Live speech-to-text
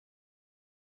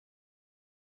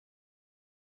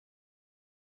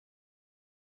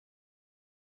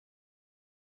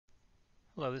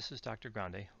Hello, this is Dr.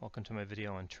 Grande. Welcome to my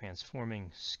video on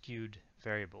transforming skewed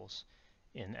variables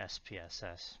in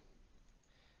SPSS.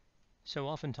 So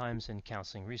oftentimes in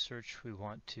counseling research we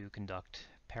want to conduct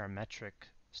parametric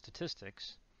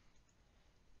statistics.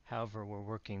 However, we're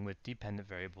working with dependent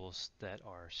variables that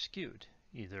are skewed,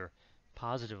 either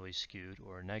positively skewed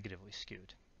or negatively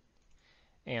skewed.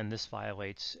 And this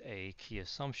violates a key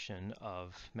assumption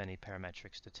of many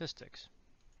parametric statistics.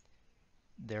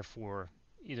 Therefore,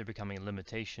 either becoming a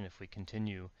limitation if we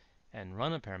continue and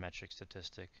run a parametric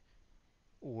statistic,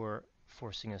 or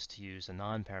forcing us to use a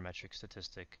non-parametric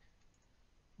statistic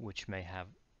which may have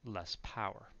less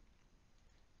power.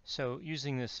 So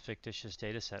using this fictitious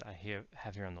data set I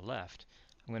have here on the left,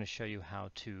 I'm going to show you how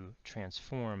to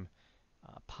transform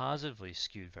a positively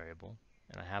skewed variable,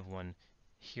 and I have one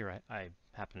here I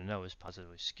happen to know is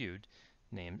positively skewed,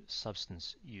 named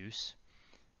substance use,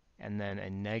 and then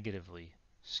a negatively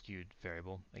skewed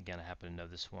variable. Again, I happen to know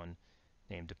this one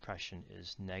named depression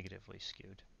is negatively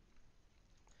skewed.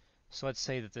 So let's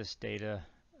say that this data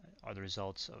are the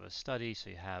results of a study.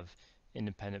 So you have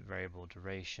independent variable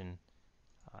duration,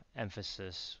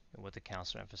 emphasis, what the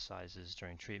counselor emphasizes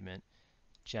during treatment,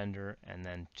 gender, and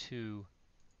then two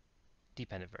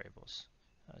dependent variables.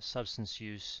 Substance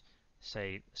use,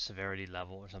 say severity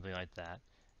level or something like that,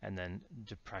 and then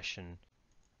depression.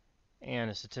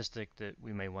 And a statistic that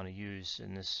we may want to use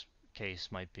in this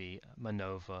case might be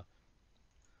MANOVA,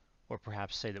 or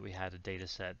perhaps say that we had a data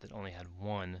set that only had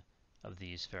one of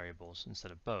these variables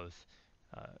instead of both,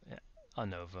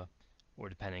 ANOVA, or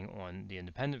depending on the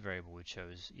independent variable we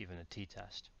chose, even a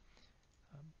t-test.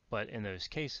 But in those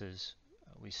cases,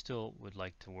 we still would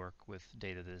like to work with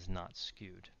data that is not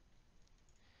skewed.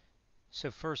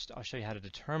 So first, I'll show you how to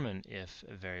determine if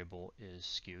a variable is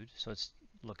skewed. So let's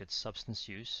look at substance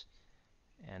use.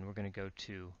 And we're going to go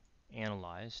to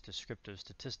Analyze, Descriptive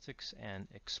Statistics, and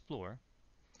Explore.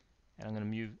 And I'm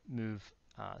going to move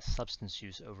substance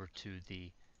use over to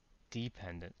the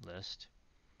dependent list.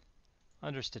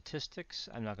 Under Statistics,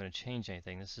 I'm not going to change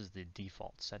anything. This is the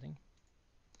default setting.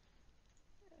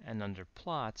 And under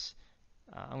Plots,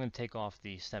 I'm going to take off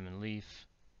the stem and leaf.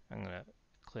 I'm going to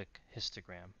click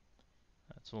Histogram.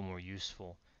 It's a little more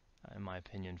useful, in my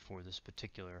opinion, for this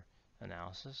particular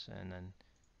analysis. And then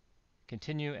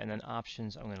Continue, and then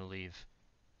Options I'm going to leave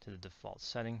to the default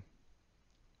setting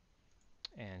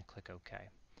and click OK.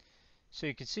 So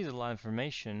you can see there's a lot of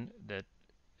information that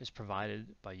is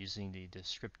provided by using the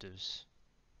descriptives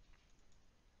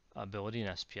ability in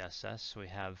SPSS. So we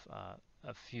have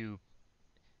a few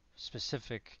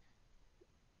specific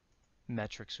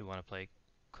metrics we want to pay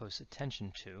close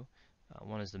attention to.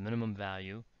 One is the minimum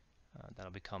value,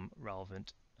 that'll become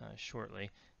relevant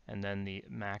shortly, and then the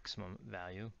maximum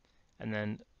value. And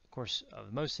then, of course,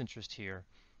 of most interest here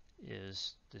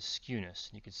is the skewness.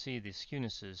 And you can see the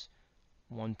skewness is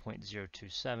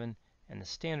 1.027, and the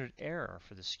standard error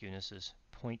for the skewness is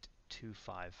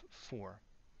 0.254.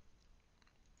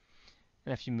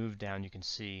 And if you move down, you can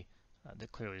see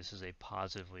that clearly this is a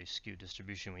positively skewed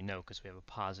distribution. We know because we have a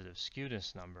positive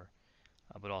skewness number,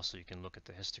 but also you can look at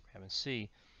the histogram and see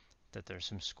that there's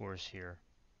some scores here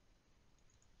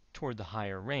toward the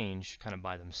higher range kind of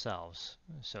by themselves.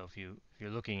 So if you're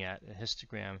looking at a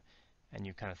histogram and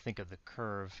you kind of think of the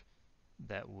curve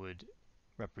that would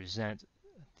represent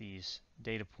these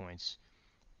data points,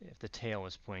 if the tail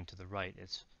is pointing to the right,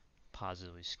 it's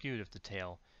positively skewed. If the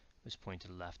tail was pointing to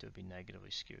the left, it would be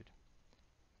negatively skewed.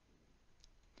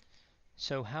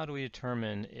 So how do we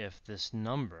determine if this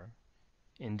number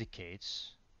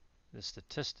indicates, the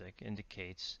statistic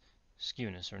indicates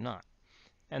skewness or not?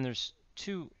 And there's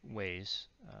two ways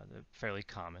that are fairly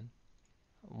common.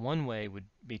 One way would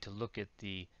be to look at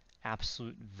the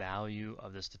absolute value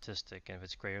of the statistic, and if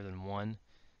it's greater than 1,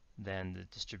 then the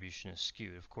distribution is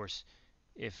skewed. Of course,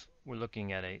 if we're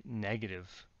looking at a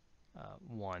negative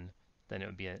 1, then it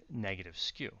would be a negative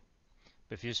skew.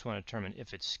 But if you just want to determine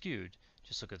if it's skewed,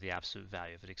 just look at the absolute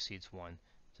value. If it exceeds 1,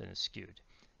 then it's skewed.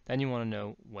 Then you want to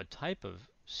know what type of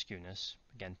skewness,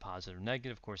 again positive or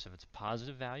negative. Of course, if it's a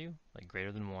positive value, like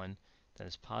greater than 1, then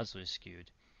it's positively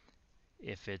skewed.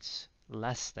 If it's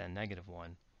less than negative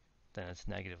 1, then it's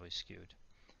negatively skewed.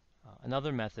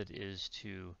 Another method is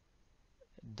to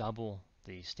double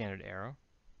the standard error.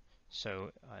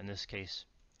 So in this case,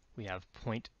 we have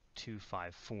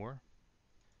 0.254,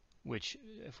 which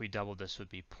if we double this would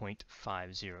be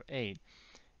 0.508.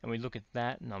 And we look at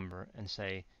that number and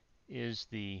say, is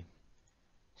the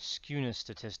skewness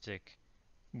statistic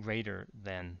greater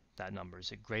than that number?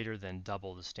 Is it greater than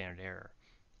double the standard error?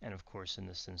 And of course, in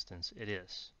this instance, it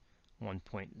is.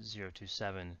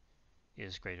 1.027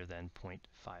 is greater than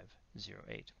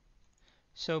 0.508.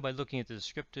 So by looking at the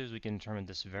descriptives, we can determine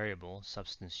this variable,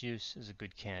 substance use, is a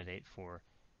good candidate for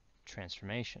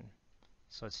transformation.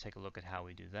 So let's take a look at how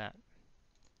we do that.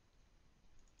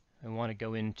 We want to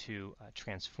go into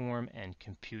transform and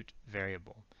compute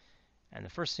variable. And the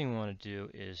first thing we want to do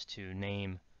is to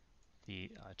name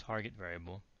the target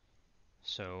variable.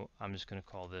 So I'm just going to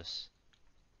call this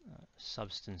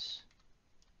substance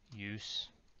use,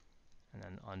 and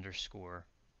then underscore,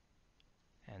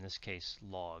 and in this case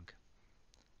log.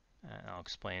 And I'll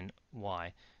explain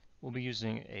why. We'll be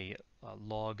using a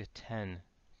log 10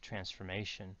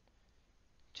 transformation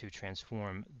to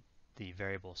transform the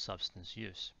variable substance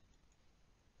use.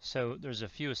 So there's a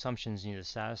few assumptions you need to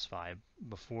satisfy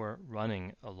before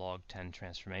running a log 10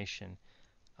 transformation.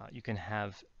 You can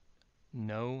have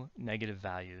no negative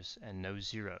values and no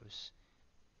zeros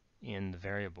in the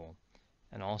variable,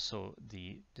 and also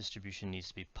the distribution needs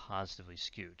to be positively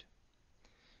skewed.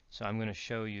 So I'm going to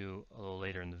show you a little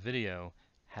later in the video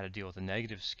how to deal with a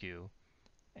negative skew,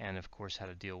 and of course how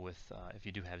to deal with if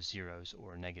you do have zeros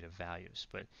or negative values.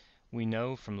 But we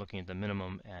know from looking at the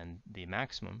minimum and the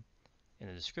maximum in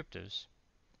the descriptives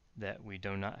that we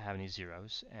do not have any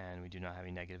zeros and we do not have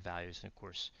any negative values, and of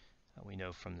course we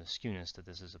know from the skewness that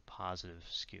this is a positive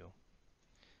skew.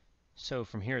 So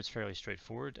from here it's fairly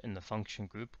straightforward. In the function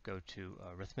group, go to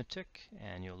arithmetic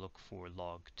and you'll look for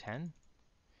log 10,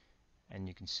 and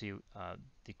you can see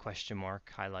the question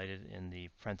mark highlighted in the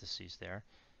parentheses there.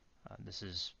 This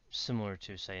is similar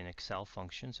to, say, an Excel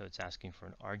function, so it's asking for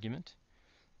an argument,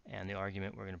 and the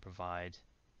argument we're going to provide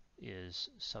is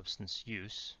substance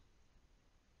use.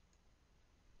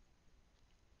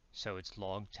 So it's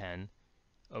log 10,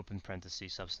 open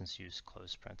parenthesis, substance use,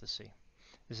 close parenthesis.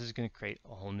 This is going to create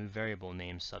a whole new variable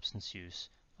named substance use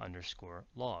underscore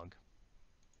log.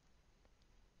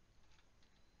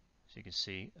 So you can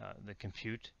see the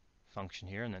compute function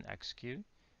here, and then execute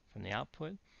from the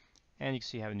output, and you can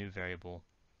see you have a new variable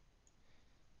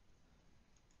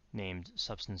named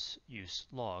substance use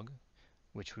log,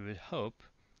 which we would hope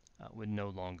would no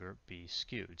longer be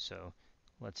skewed. So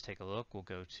let's take a look. We'll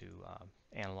go to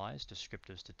Analyze,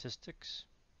 Descriptive Statistics,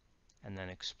 and then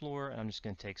Explore, and I'm just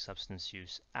going to take substance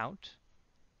use out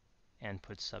and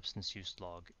put substance use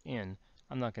log in.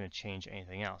 I'm not going to change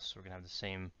anything else. So we're going to have the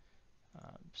same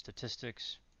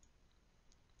statistics,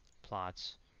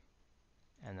 plots,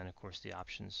 and then of course the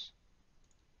options.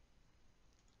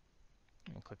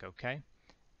 And click OK.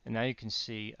 And now you can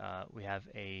see we have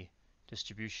a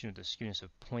distribution with a skewness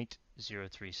of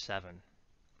 0.037.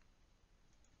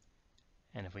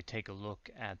 And if we take a look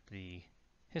at the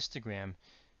histogram,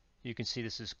 you can see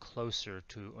this is closer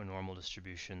to a normal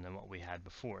distribution than what we had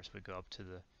before. So we go up to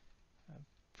the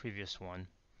previous one.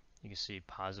 You can see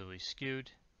positively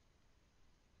skewed,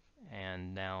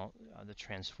 and now the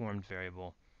transformed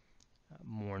variable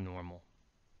more normal.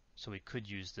 So we could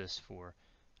use this for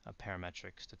a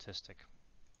parametric statistic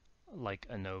like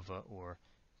ANOVA or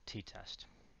t-test.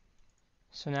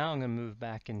 So now I'm going to move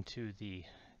back into the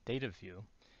data view,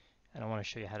 and I want to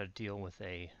show you how to deal with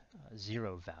a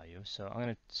zero value. So I'm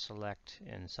going to select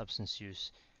in substance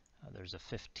use, there's a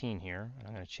 15 here, and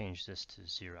I'm going to change this to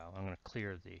 0. I'm going to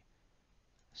clear the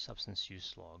substance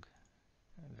use log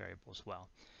variable as well.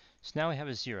 So now we have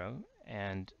a 0,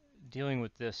 and dealing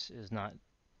with this is not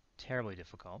terribly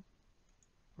difficult.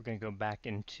 We're going to go back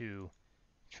into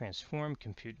transform,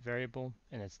 compute variable,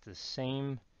 and it's the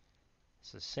same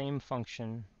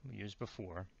function we used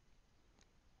before.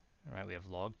 All right, we have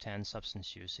log 10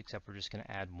 substance use, except we're just going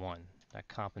to add 1. That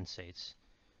compensates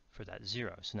for that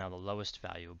 0. So now the lowest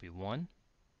value will be 1,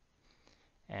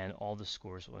 and all the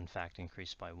scores will in fact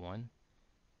increase by 1,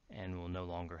 and we'll no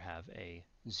longer have a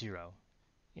 0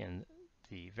 in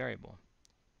the variable.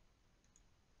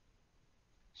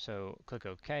 So click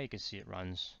OK. You can see it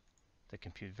runs the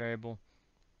compute variable,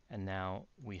 and now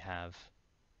we have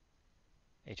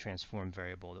a transformed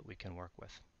variable that we can work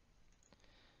with.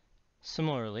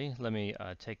 Similarly, let me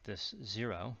take this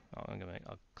 0.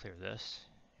 I'll clear this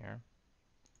here.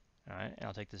 All right, and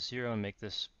I'll take this 0 and make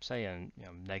this, say, a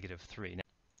 -3. Now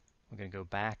we're going to go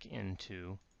back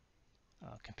into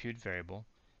compute variable,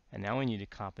 and now we need to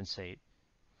compensate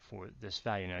for this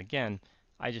value. Now again,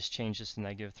 I just changed this to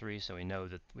 -3, so we know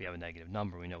that we have a negative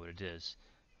number. We know what it is.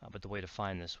 But the way to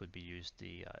find this would be use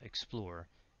the Explore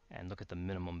and look at the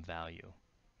minimum value.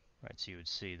 Right, so you would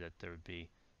see that there would be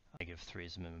 -3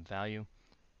 as the minimum value.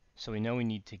 So we know we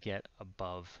need to get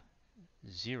above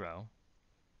 0,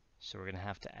 so we're going to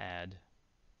have to add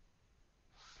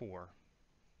 4.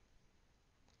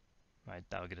 Right,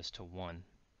 that will get us to 1.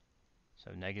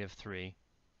 So -3,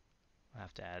 we'll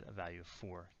have to add a value of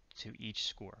 4 to each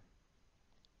score.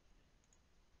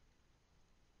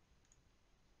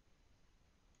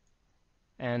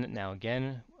 And now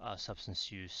again,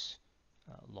 substance use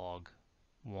log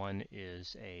 1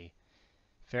 is a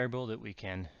variable that we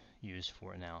can use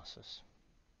for analysis.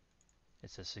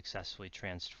 It's a successfully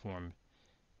transformed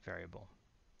variable.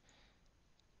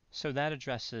 So that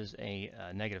addresses a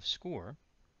negative score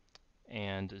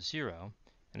and 0,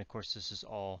 and of course this is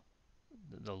all,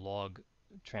 the log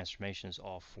transformation is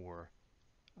all for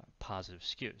positive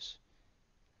skews.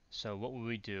 So what would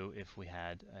we do if we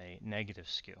had a negative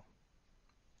skew?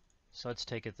 So let's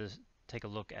take a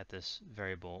look at this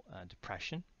variable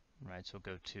depression, right? So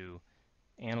we'll go to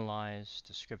Analyze,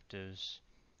 Descriptives,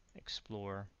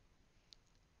 Explore,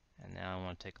 and now I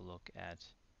want to take a look at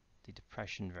the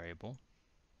depression variable.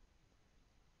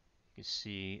 You can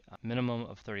see a minimum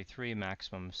of 33,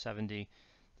 maximum of 70.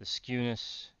 The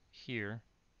skewness here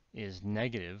is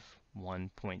negative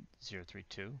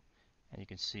 1.032, and you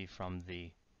can see from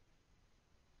the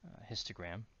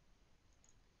histogram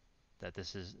that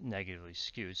this is negatively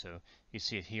skewed. So you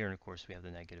see it here, and of course we have the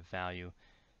negative value.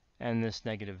 And this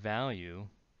negative value,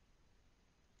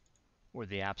 or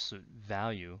the absolute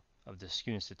value of the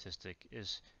skewness statistic,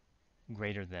 is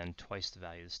greater than twice the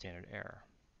value of the standard error.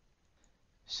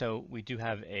 So we do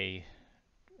have a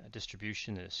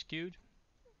distribution that is skewed,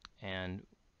 and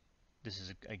this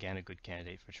is again a good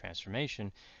candidate for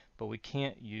transformation, but we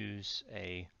can't use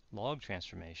a log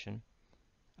transformation.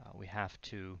 We have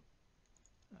to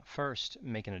first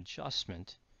make an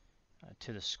adjustment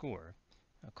to the score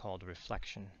called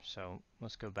reflection. So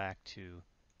let's go back to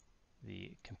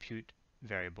the compute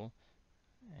variable,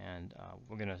 and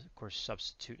we're going to of course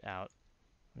substitute out,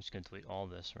 I'm just going to delete all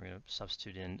this, we're going to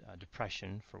substitute in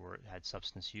depression for where it had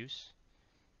substance use,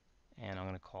 and I'm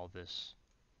going to call this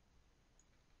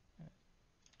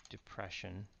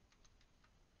depression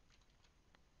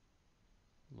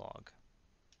log.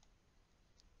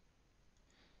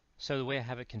 So the way I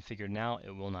have it configured now,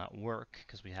 it will not work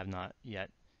because we have not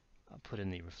yet put in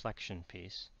the reflection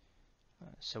piece.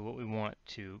 So what we want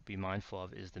to be mindful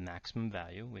of is the maximum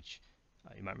value, which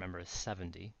you might remember is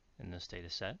 70 in this data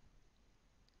set.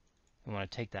 I want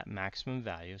to take that maximum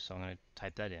value, so I'm going to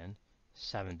type that in,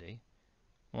 70.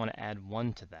 I want to add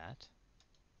 1 to that,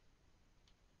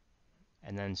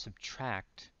 and then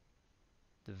subtract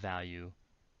the value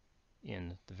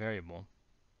in the variable.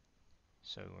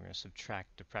 So we're going to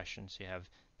subtract depression. So you have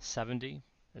 70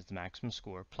 as the maximum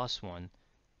score, plus 1,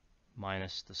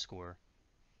 minus the score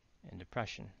in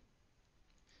depression.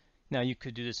 Now you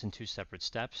could do this in 2 separate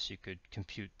steps. You could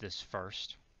compute this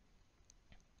first,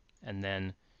 and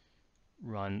then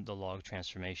run the log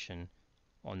transformation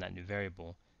on that new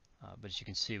variable. But as you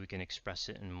can see, we can express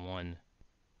it in one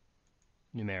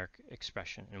numeric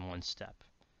expression in one step.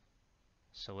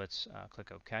 So let's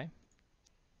click OK.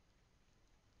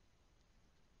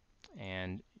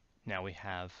 And now we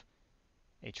have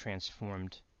a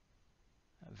transformed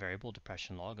variable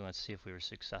depression log, and let's see if we were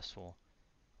successful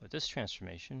with this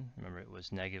transformation. Remember, it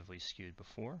was negatively skewed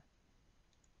before.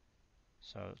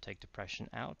 So take depression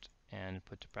out and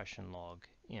put depression log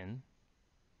in.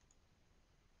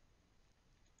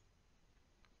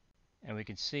 And we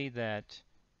can see that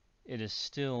it is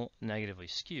still negatively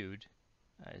skewed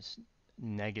as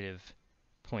negative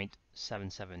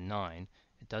 0.779.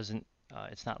 It doesn't,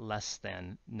 it's not less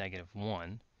than negative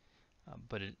 1,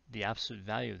 but the absolute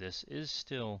value of this is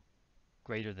still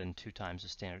greater than 2 times the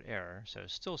standard error, so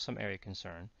still some area of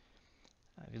concern.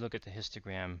 If you look at the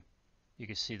histogram, you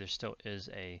can see there still is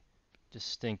a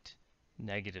distinct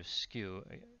negative skew.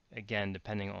 Again,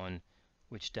 depending on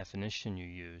which definition you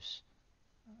use,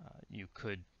 you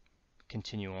could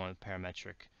continue on with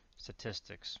parametric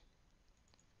statistics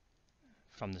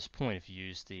from this point if you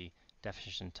use the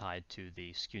definition tied to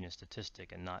the skewness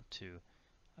statistic and not to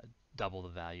double the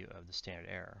value of the standard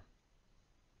error.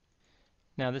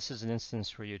 Now this is an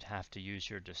instance where you'd have to use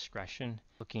your discretion.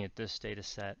 Looking at this data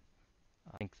set,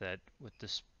 I think that with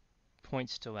this point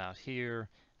still out here,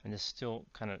 and this still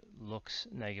kind of looks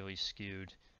negatively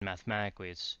skewed, mathematically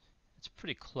it's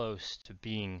pretty close to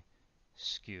being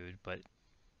skewed, but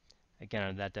again,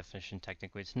 under that definition,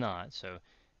 technically it's not, so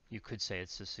you could say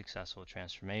it's a successful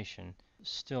transformation.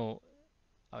 Still,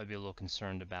 I would be a little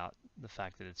concerned about the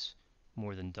fact that it's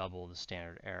more than double the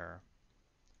standard error.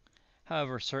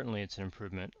 However, certainly it's an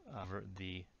improvement over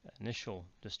the initial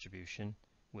distribution,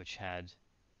 which had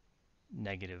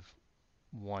negative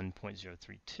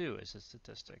 1.032 as a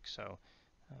statistic. So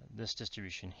this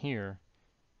distribution here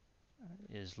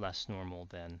is less normal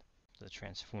than the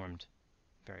transformed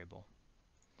variable.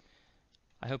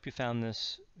 I hope you found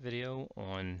this video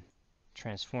on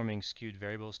transforming skewed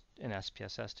variables in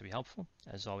SPSS to be helpful.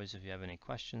 As always, if you have any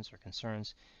questions or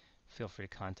concerns, feel free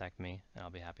to contact me and I'll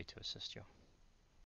be happy to assist you.